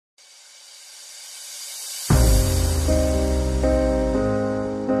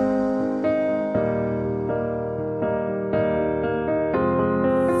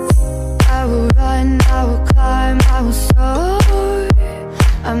will soar.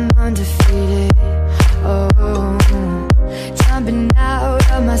 I'm undefeated. Oh, jumping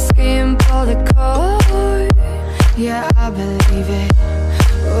out of my skin, pull the cord. Yeah, I believe it.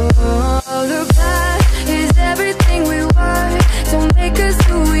 Oh, the past is everything we were. Don't make us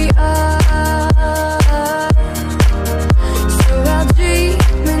who we are. So I'll dream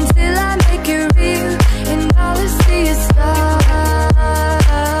until I make it real, and all I see is stars.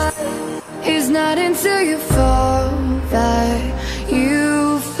 It's not until you fall that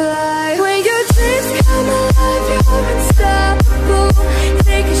you fly. When your dreams come alive, you're unstoppable.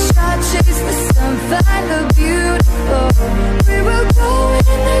 Take a shot, chase the sun, find the beautiful. We will go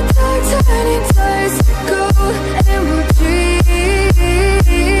in the dark, turning stars to gold, and we'll dream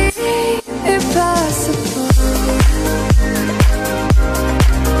impossible.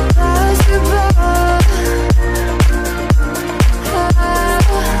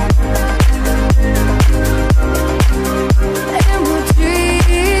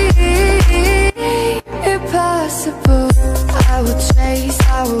 I will chase,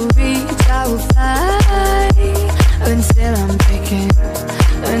 I will reach, I will fly until I'm breaking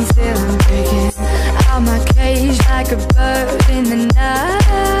out my cage like a bird in the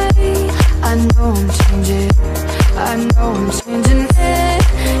night. I know I'm changing, it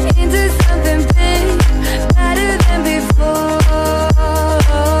into something big, better than before.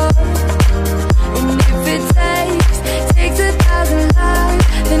 And if it takes 1,000 lives,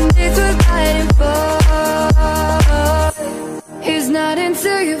 then it's worth fighting for. It's not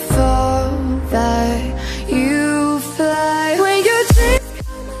until you fall that you fly. When your dreams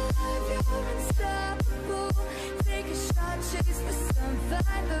come alive, you're unstoppable. Take a shot, chase the sun,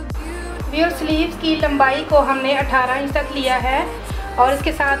 find the beauty. Viewer sleeves की लंबाई को हमने 18 inch तक लिया है और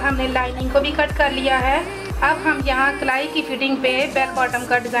इसके साथ हमने लाइनिंग को भी कट कर लिया है। अब हम यहाँ कलाई की फिटिंग पे बेल बॉटम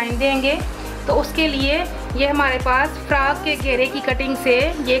का डिज़ाइन देंगे। तो उसके लिए ये हमारे पास फ्रॉक के घेरे की कटिंग से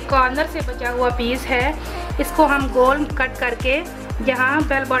ये कॉर्नर से बचा हुआ पीस है, इसको हम गोल कट करके यहाँ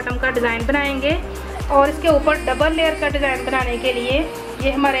बेल बॉटम का डिज़ाइन बनाएंगे। और इसके ऊपर डबल लेयर का डिज़ाइन बनाने के लिए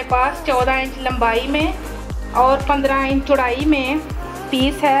ये हमारे पास 14 इंच लंबाई में और 15 इंच चौड़ाई में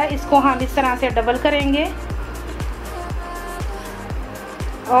पीस है, इसको हम इस तरह से डबल करेंगे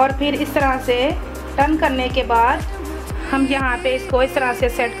और फिर इस तरह से टर्न करने के बाद हम यहाँ पे इसको इस तरह से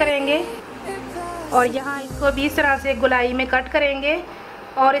सेट करेंगे और यहाँ इसको भी इस तरह से गोलाई में कट करेंगे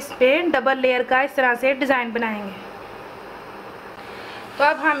और इस पर डबल लेयर का इस तरह से डिज़ाइन बनाएंगे। तो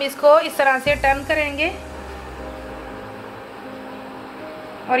अब हम इसको इस तरह से टर्न करेंगे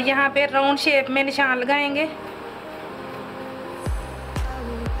और यहाँ पे राउंड शेप में निशान लगाएंगे।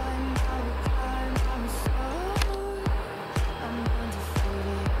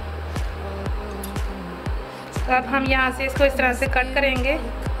 तो अब हम यहाँ से इसको इस तरह से कट करेंगे।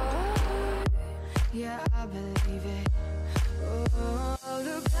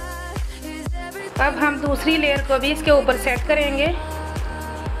 अब हम दूसरी लेयर को भी इसके ऊपर सेट करेंगे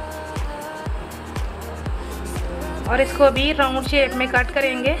और इसको भी राउंड शेप में कट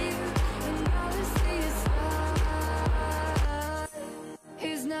करेंगे।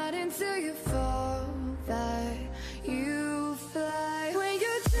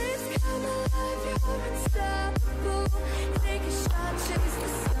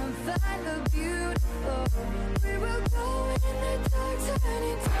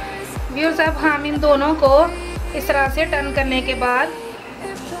 व्यूअर्स, अब हम इन दोनों को इस तरह से टर्न करने के बाद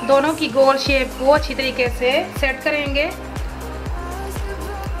दोनों की गोल शेप को अच्छी तरीके से सेट करेंगे।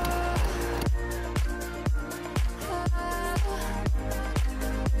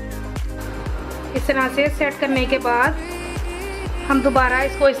 इस तरह से सेट करने के बाद हम दोबारा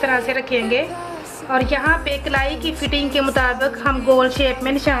इसको इस तरह से रखेंगे और यहाँ पे कलाई की फिटिंग के मुताबिक हम गोल शेप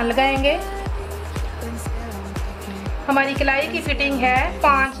में निशान लगाएंगे। हमारी कलाई की फिटिंग है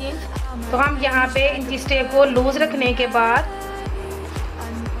 5 इंच, तो हम यहाँ पे इंची टेप को लूज रखने के बाद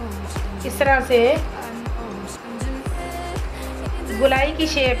इस तरह से गोलाई की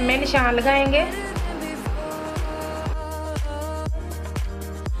शेप में निशान लगाएंगे।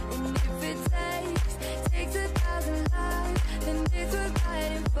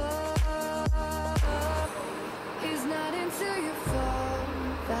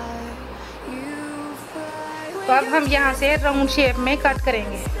 तो अब हम यहाँ से राउंड शेप में कट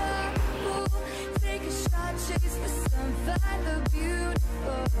करेंगे।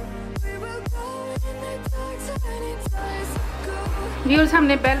 व्यूअर्स,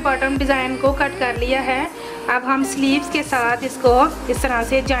 हमने बेल बॉटम डिज़ाइन को कट कर लिया है। अब हम स्लीव्स के साथ इसको इस तरह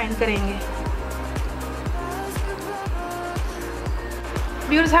से जॉइन करेंगे।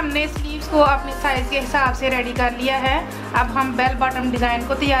 व्यूअर्स, हमने स्लीव्स को अपने साइज़ के हिसाब से रेडी कर लिया है। अब हम बेल बॉटम डिज़ाइन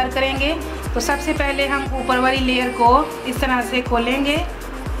को तैयार करेंगे। तो सबसे पहले हम ऊपर वाली लेयर को इस तरह से खोलेंगे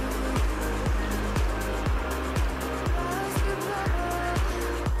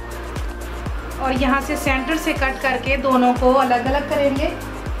और यहाँ से सेंटर से कट करके दोनों को अलग अलग करेंगे।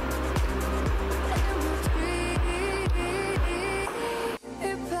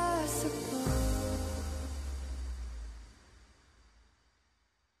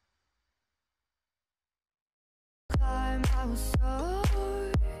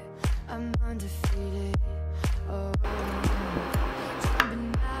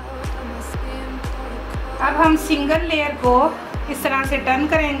 अब हम सिंगल लेयर को इस तरह से टर्न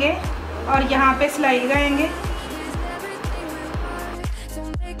करेंगे और यहाँ पे सिलाई लगाएंगे।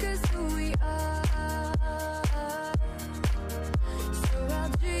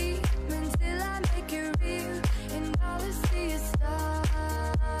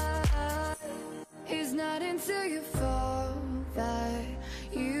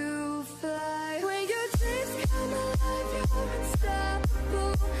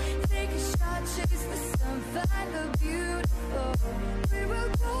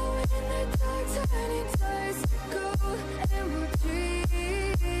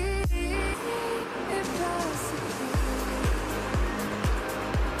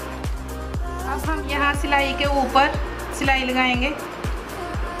 अब हम यहाँ सिलाई के ऊपर सिलाई लगाएंगे।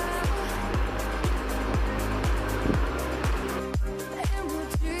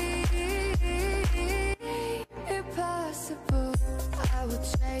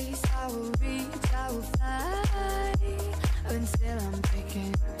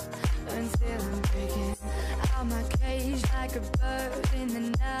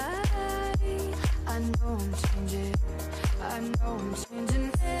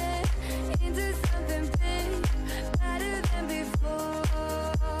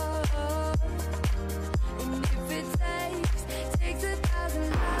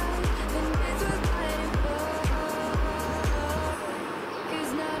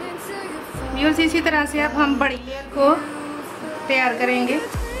 इसी तरह से अब हम बड़ी लेयर को तैयार करेंगे।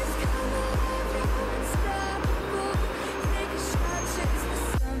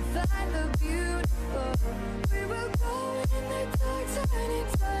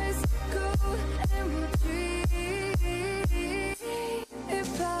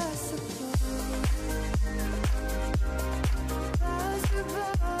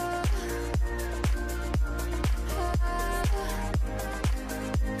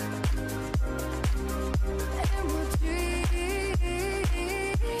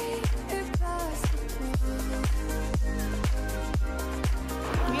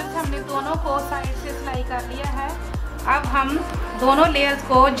 दोनों को साइड से सिलाई कर लिया है। अब हम दोनों लेयर्स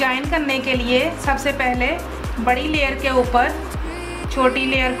को जॉइन करने के लिए सबसे पहले बड़ी लेयर के ऊपर छोटी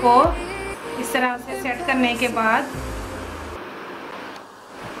लेयर को इस तरह से सेट करने के बाद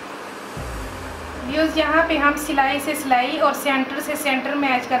व्यूज़ यहाँ पे हम सिलाई से सिलाई और सेंटर से सेंटर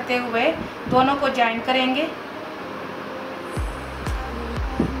मैच करते हुए दोनों को जॉइन करेंगे।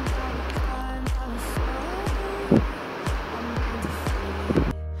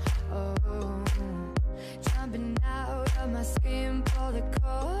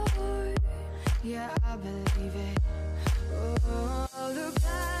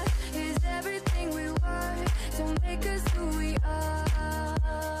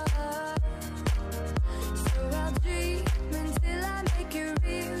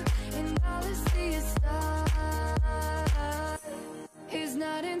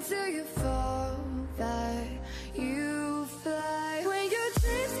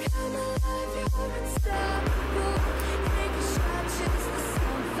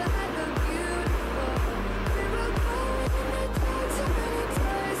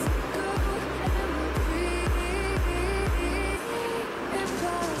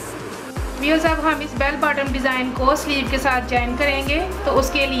 व्यूअर्स अब हम इस बेल बॉटम डिज़ाइन को स्लीव के साथ जॉइन करेंगे। तो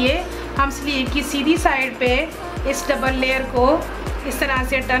उसके लिए हम स्लीव की सीधी साइड पे इस डबल लेयर को इस तरह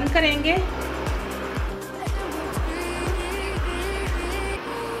से टर्न करेंगे।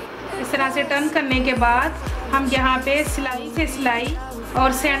 इस तरह से टर्न करने के बाद हम यहाँ पे सिलाई से सिलाई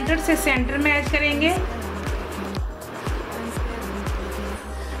और सेंटर से सेंटर मैच करेंगे।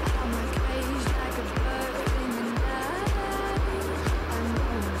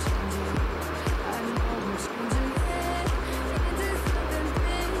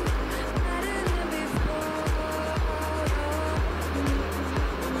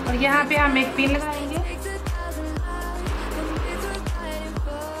 और यहाँ पे हम एक पिन लगाएंगे।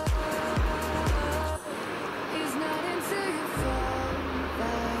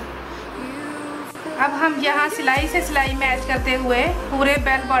 अब हम यहाँ सिलाई से सिलाई मैच करते हुए पूरे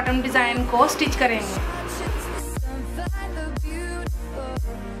बेल बॉटम डिज़ाइन को स्टिच करेंगे।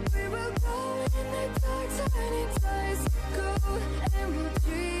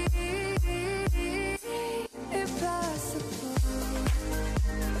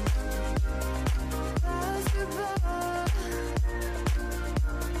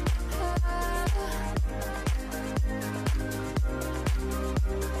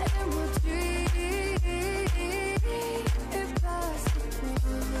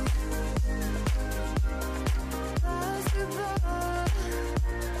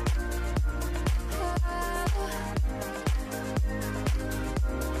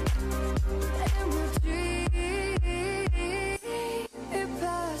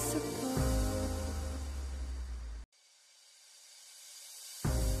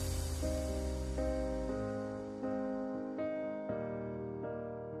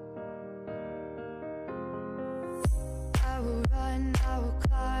 will run, I will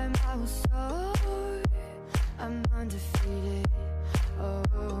climb, I will soar. I'm undefeated. Oh,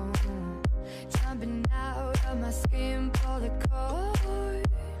 jumping out of my skin, pull the cord.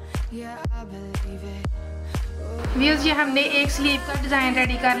 Yeah, I believe it. Views ये हमने एक स्लीव का डिज़ाइन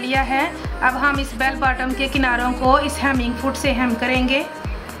रेडी कर लिया है। अब हम इस बेल बॉटम के किनारों को इस हेमिंग फुट से हेम करेंगे।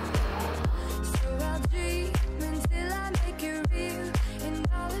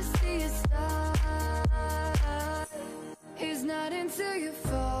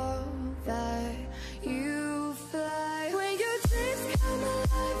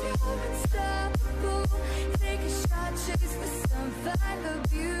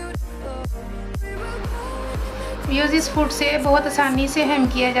 व्यूज़ इस फुट से बहुत आसानी से हेम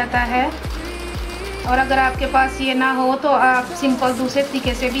किया जाता है, और अगर आपके पास ये ना हो तो आप सिंपल दूसरे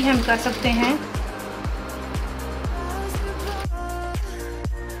तरीके से भी हेम कर सकते हैं।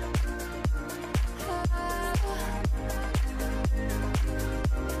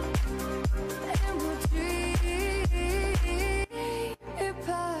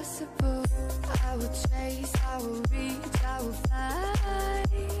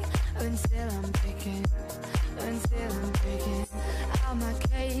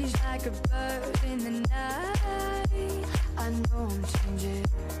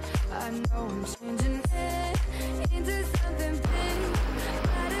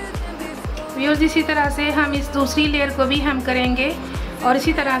 व्यूज़ इसी तरह से हम इस दूसरी लेयर को भी हम करेंगे और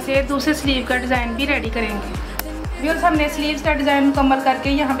इसी तरह से दूसरे स्लीव का डिज़ाइन भी रेडी करेंगे। व्यूज़ हमने स्लीव्स का डिज़ाइन मुकम्मल करके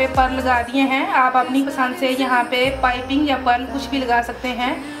यहाँ पे पर्ल लगा दिए हैं। आप अपनी पसंद से यहाँ पे पाइपिंग या पर्ल कुछ भी लगा सकते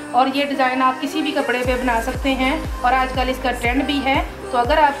हैं, और ये डिज़ाइन आप किसी भी कपड़े पे बना सकते हैं, और आजकल इसका ट्रेंड भी है। तो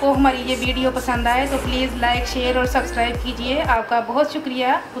अगर आपको हमारी ये वीडियो पसंद आए तो प्लीज़ लाइक, शेयर और सब्सक्राइब कीजिए। आपका बहुत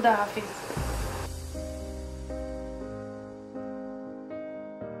शुक्रिया। खुदा हाफिज़।